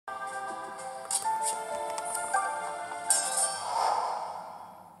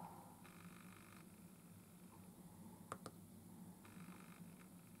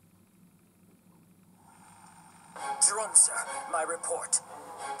Jerome, sir. My report.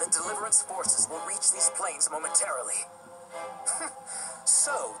 The Deliverance forces will reach these plains momentarily.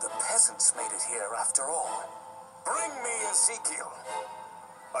 So, the peasants made it here after all. Bring me Ezekiel.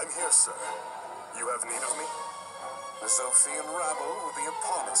 I'm here, sir. You have need of me? The Zophian rabble will be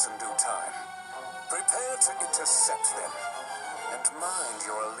upon us in due time. Prepare to intercept them, and mind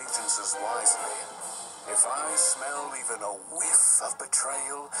your allegiances wisely. If I smell even a whiff of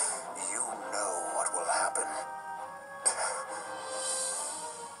betrayal, you know what will happen.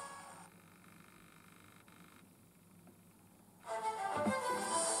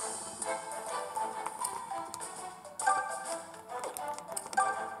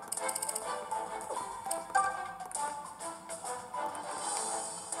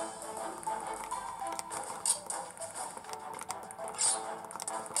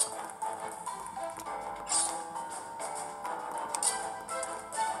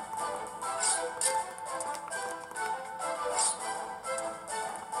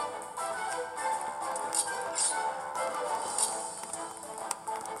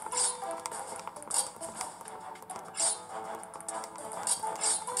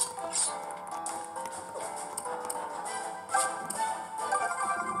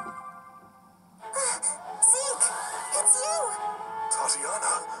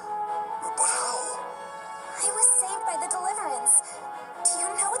 Tatiana? But how? I was saved by the Deliverance. Do you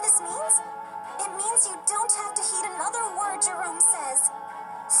know what this means? It means you don't have to heed another word Jerome says.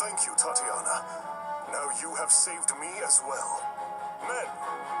 Thank you, Tatiana. Now you have saved me as well. Men,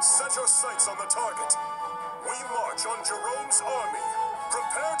 set your sights on the target. We march on Jerome's army.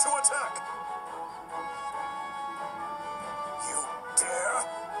 Prepare to attack. You dare?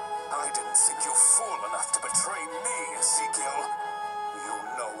 I didn't think you fool enough to betray me, Ezekiel. You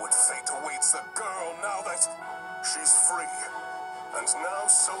know what fate awaits the girl now that... She's free. And now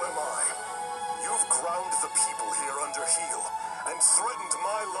so am I. You've ground the people here under heel and threatened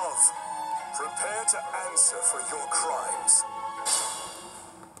my love. Prepare to answer for your crimes.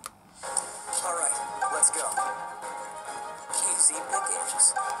 All right, let's go. Easy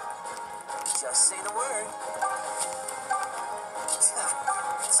pickings. Just say the word.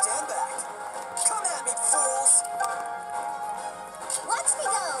 Stand back. Come at me, fools. Watch me go.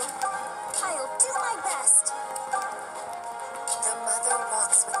 I'll do my best. The mother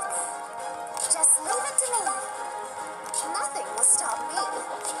walks with me. Just leave it to me. Nothing will stop me.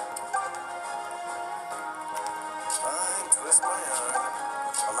 Fine, twist my arm.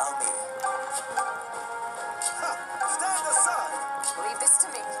 Allow me. Ha! Stand aside! Leave this to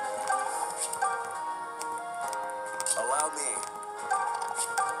me. Allow me.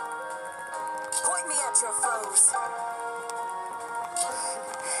 Point me at your foes.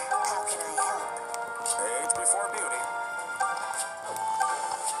 How can I help? Age before beauty.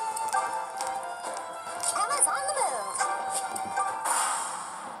 Emma's on the move.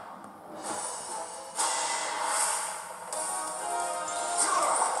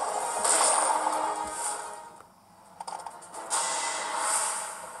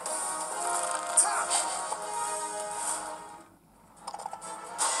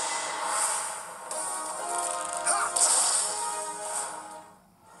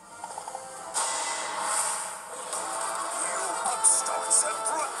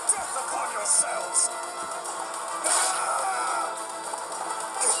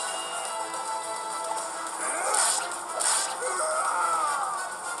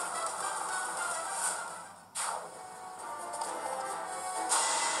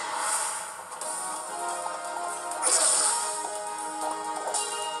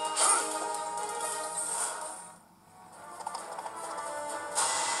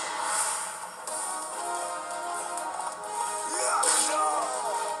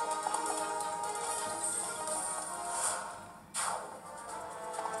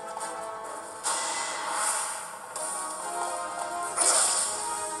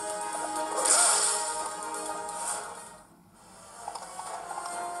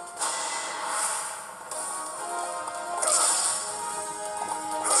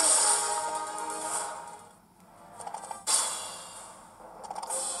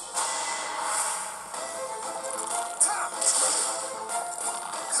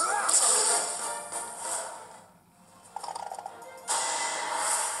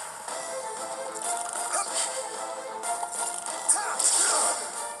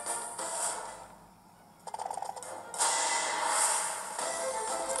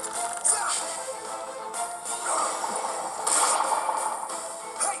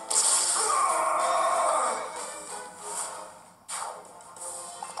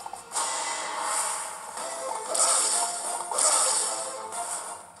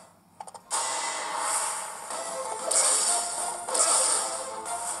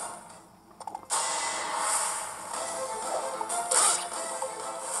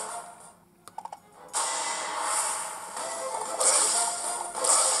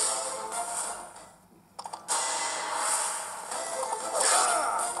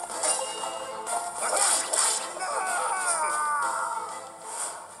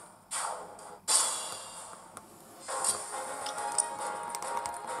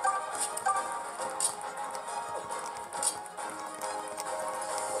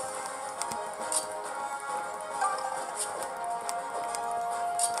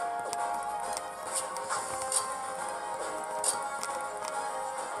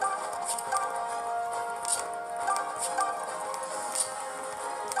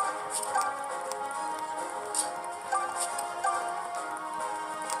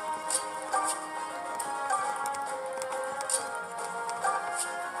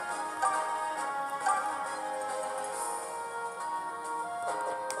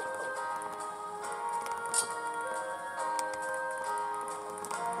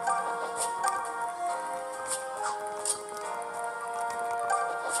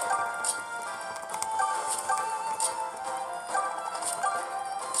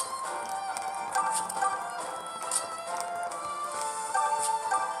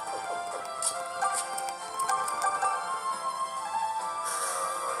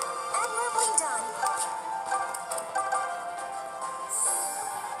 Admirably done.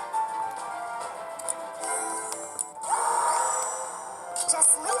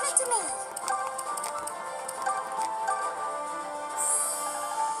 Just leave it to me.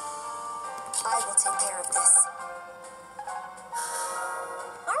 I will take care of this.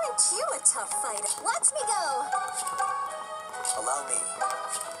 Aren't you a tough fighter? Watch me go. Allow me.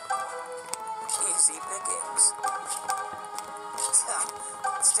 Easy pickings.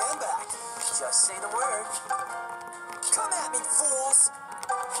 Stand back. Just say the word. Come at me, fools!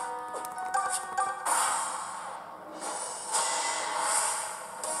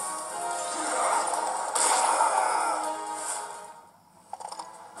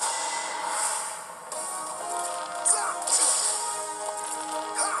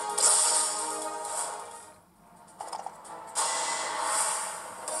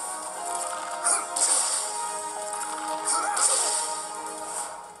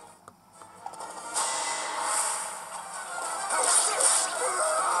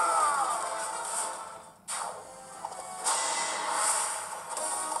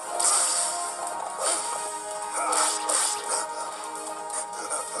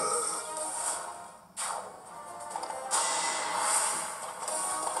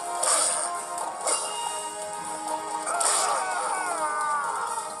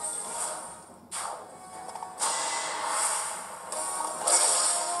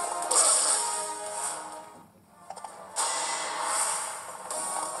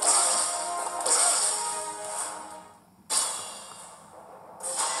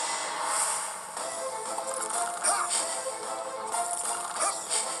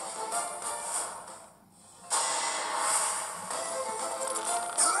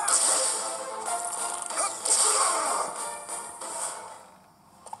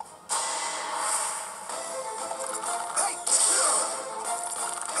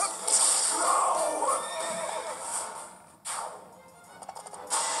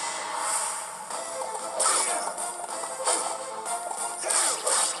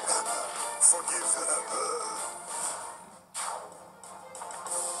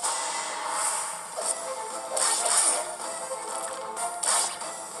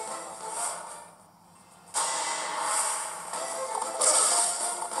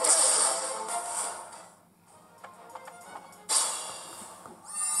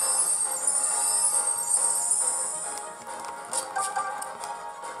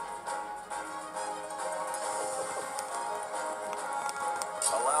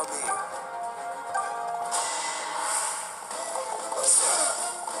 Allow me.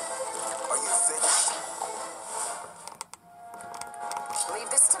 Are you finished? Leave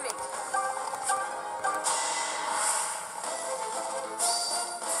this to me.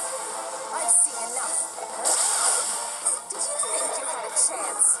 I've seen enough. Did you think you had a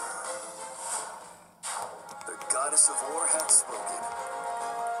chance? The goddess of war hath spoken.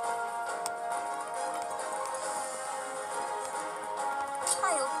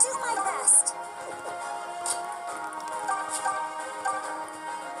 I'll do my best.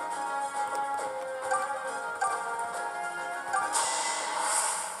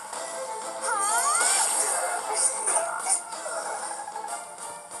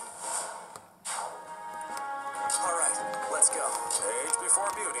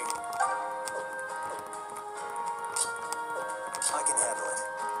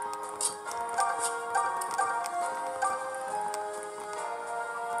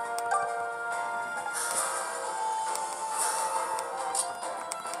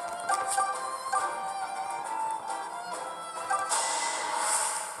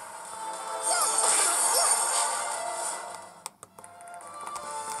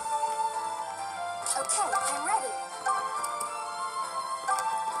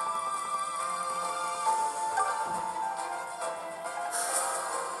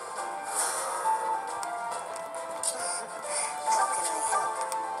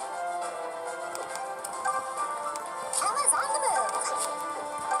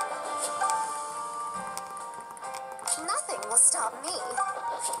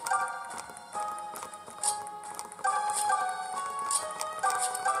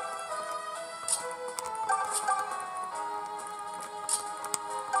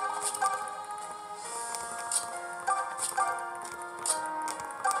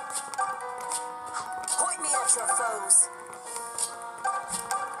 at your foes.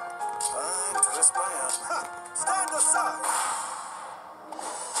 Fine, twist my arm. Ha! Stand aside!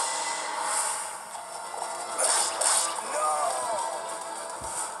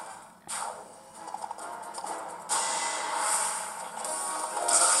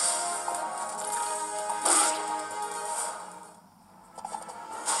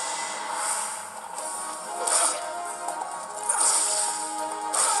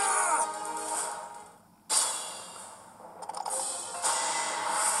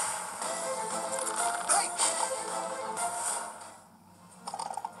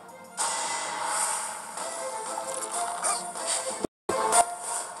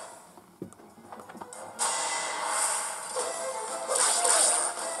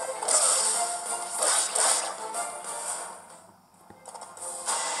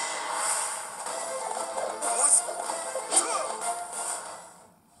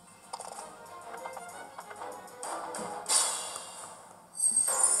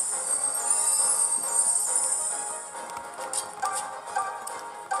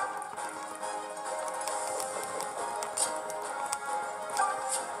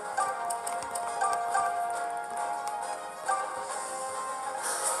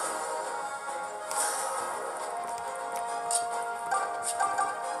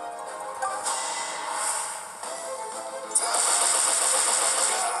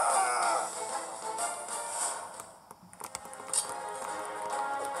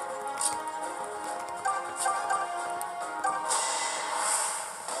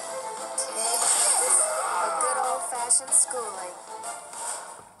 Schooling.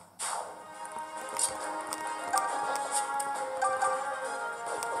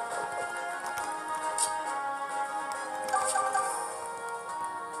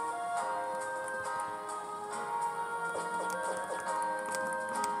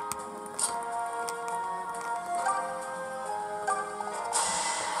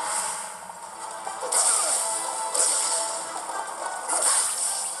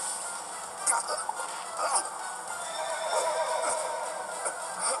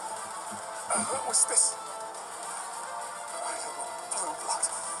 What was this? Rigel, blue blood.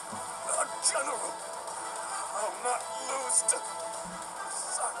 A general. I'll not lose to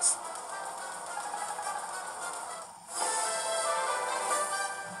such.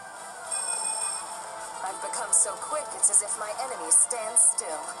 I've become so quick, it's as if my enemies stand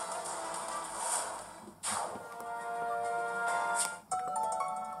still.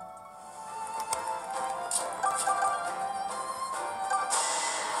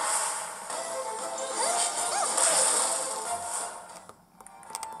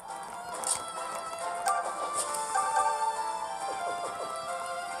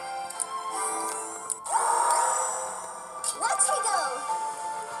 Watch me go!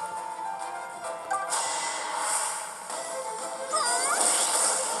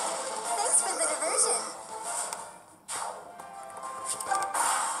 Thanks for the diversion.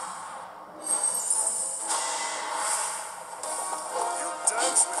 You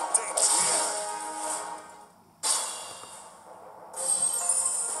dance with Tatiana.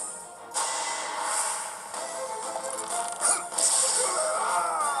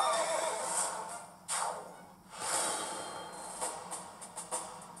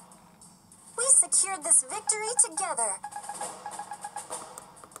 We secured this victory together.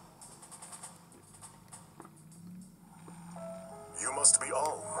 You must be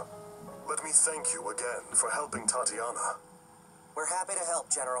Ulm. Let me thank you again for helping Tatiana. We're happy to help,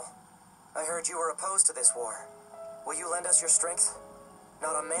 General. I heard you were opposed to this war. Will you lend us your strength?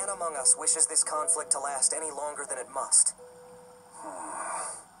 Not a man among us wishes this conflict to last any longer than it must.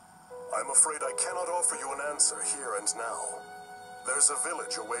 I'm afraid I cannot offer you an answer here and now. There's a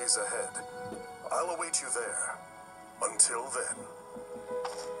village a ways ahead. I'll await you there. Until then.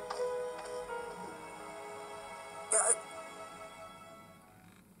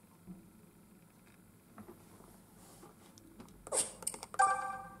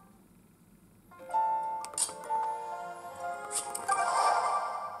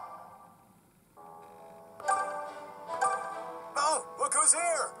 Oh, look who's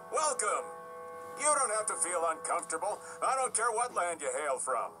here! Welcome! You don't have to feel uncomfortable. I don't care what land you hail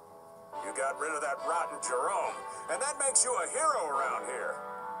from. You got rid of that rotten Jerome, and that makes you a hero around here.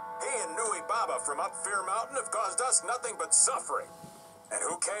 He and Nuibaba from up Fear Mountain have caused us nothing but suffering. And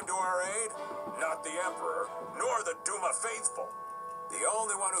who came to our aid? Not the Emperor, nor the Duma faithful. The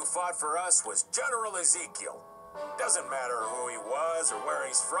only one who fought for us was General Ezekiel. Doesn't matter who he was or where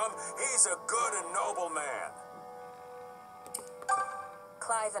he's from, he's a good and noble man.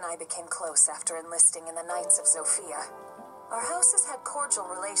 Clive and I became close after enlisting in the Knights of Sophia. Our houses had cordial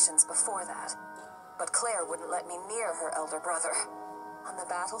relations before that. but Claire wouldn't let me near her elder brother. On the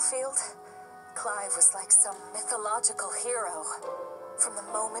battlefield, Clive was like some mythological hero. From the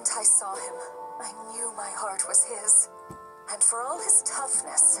moment I saw him, I knew my heart was his. And for all his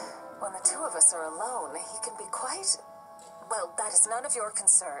toughness, when the two of us are alone, he can be quite... Well, that is none of your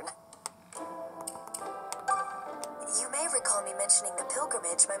concern. You may recall me mentioning the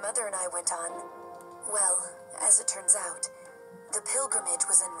pilgrimage my mother and I went on. Well, as it turns out, the pilgrimage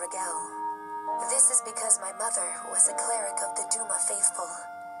was in Rigel. This is because my mother was a cleric of the Duma faithful.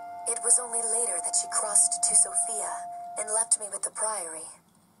 It was only later that she crossed to Sophia and left me with the priory.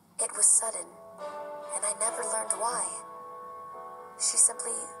 It was sudden, and I never learned why. She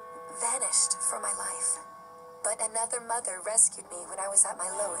simply vanished from my life. But another mother rescued me when I was at my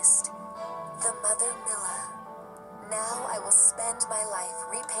lowest. The Mother Milla. Now I will spend my life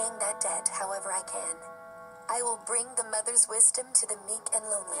repaying that debt however I can. I will bring the mother's wisdom to the meek and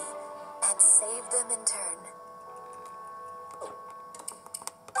lonely, and save them in turn.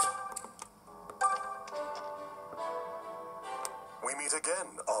 We meet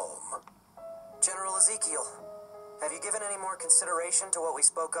again, Alm. General Ezekiel, have you given any more consideration to what we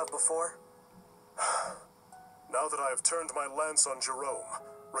spoke of before? Now that I have turned my lance on Jerome,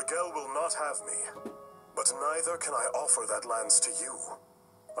 Rigel will not have me. But neither can I offer that lance to you.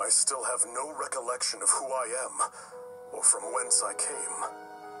 I still have no recollection of who I am, or from whence I came.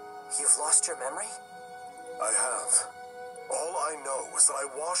 You've lost your memory? I have. All I know is that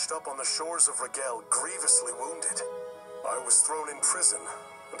I washed up on the shores of Rigel grievously wounded. I was thrown in prison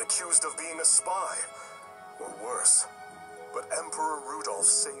and accused of being a spy, or worse. But Emperor Rudolph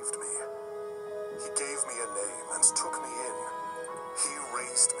saved me. He gave me a name and took me in. He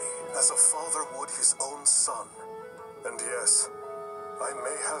raised me as a father would his own son. And yes, I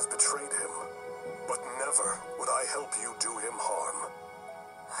may have betrayed him, but never would I help you do him harm.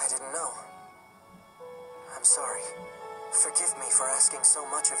 I didn't know. I'm sorry. Forgive me for asking so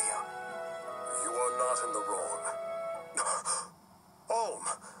much of you. You are not in the wrong. Alm,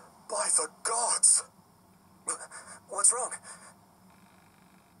 by the gods! What's wrong?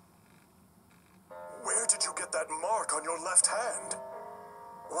 Where did you get that mark on your left hand?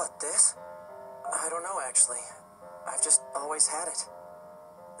 What, this? I don't know, actually. I've just always had it.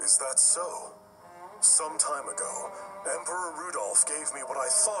 Is that so? Some time ago, Emperor Rudolph gave me what I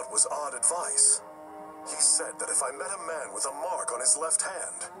thought was odd advice. He said that if I met a man with a mark on his left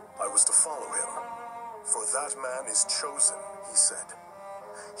hand, I was to follow him. For that man is chosen, he said.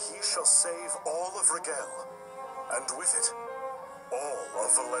 He shall save all of Rigel, and with it, all of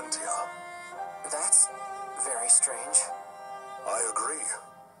Valentia. That's very strange. I agree.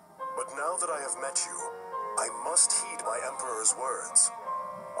 But now that I have met you, I must heed my Emperor's words.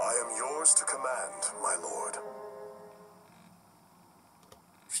 I am yours to command, my lord.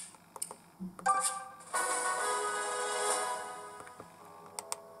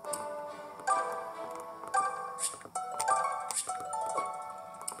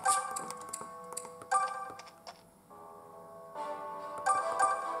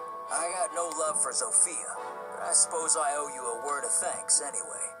 I got no love for Sophia. I suppose I owe you a word of thanks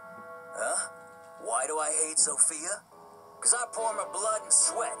anyway. Huh? Why do I hate Sophia? 'Cause I pour my blood and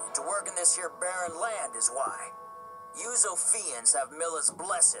sweat into working this here barren land is why. You Zophians have Milla's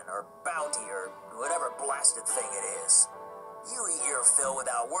blessing or bounty or whatever blasted thing it is. You eat your fill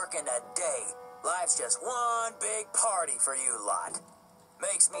without working a day. Life's just one big party for you lot.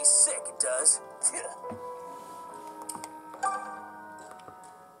 Makes me sick, it does.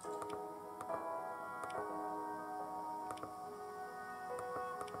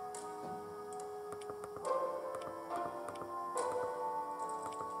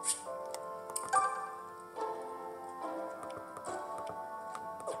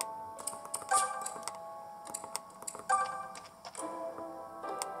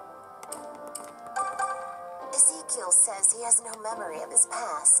 Ezekiel says he has no memory of his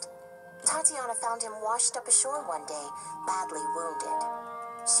past. Tatiana found him washed up ashore one day, badly wounded.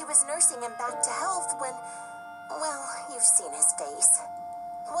 She was nursing him back to health when, well, you've seen his face.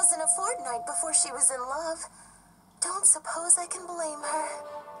 It wasn't a fortnight before she was in love. Don't suppose I can blame her.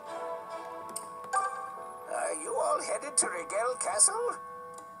 Are you all headed to Rigel Castle?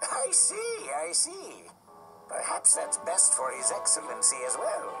 I see. Perhaps that's best for His Excellency as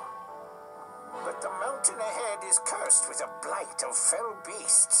well. But the mountain ahead is cursed with a blight of fell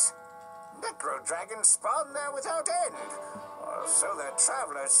beasts. Necro-dragons spawn there without end, or so the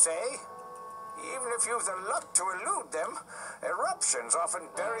travelers say. Even if you've the luck to elude them, eruptions often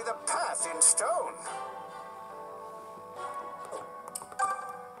bury the path in stone.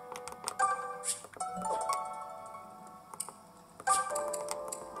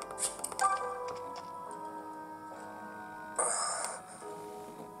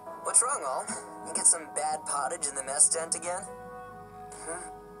 Jerome? You get some bad pottage in the mess tent again?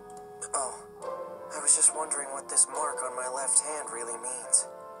 Oh, I was just wondering what this mark on my left hand really means.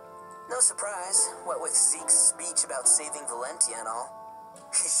 No surprise, what with Zeke's speech about saving Valentia and all.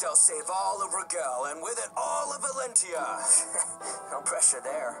 He shall save all of Rigel, and with it all of Valentia. No pressure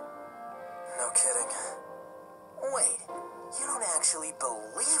there. No kidding. Wait, you don't actually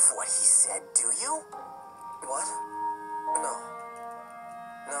believe what he said, do you? What? No.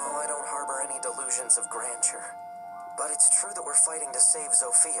 No, I don't harbor any delusions of grandeur. But it's true that we're fighting to save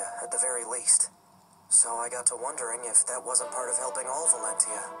Zofia, at the very least. So I got to wondering if that wasn't part of helping all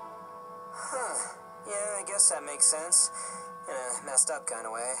Valentia. Yeah, I guess that makes sense. In a messed up kind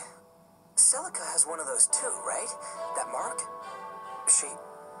of way. Celica has one of those too, right? That mark?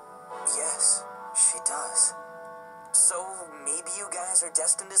 Yes, she does. So maybe you guys are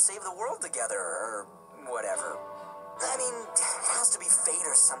destined to save the world together, or whatever. I mean, it has to be fate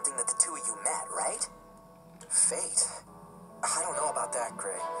or something that the two of you met, right? Fate? I don't know about that,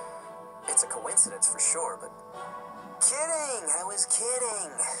 Gray. It's a coincidence for sure, but... Kidding! I was kidding.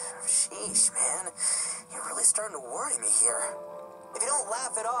 Sheesh, man. You're really starting to worry me here. If you don't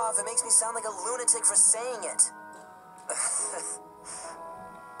laugh it off, it makes me sound like a lunatic for saying it.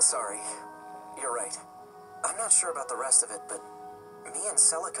 Sorry. You're right. I'm not sure about the rest of it, but me and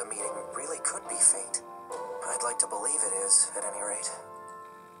Celica meeting really could be fate. I'd like to believe it is, at any rate.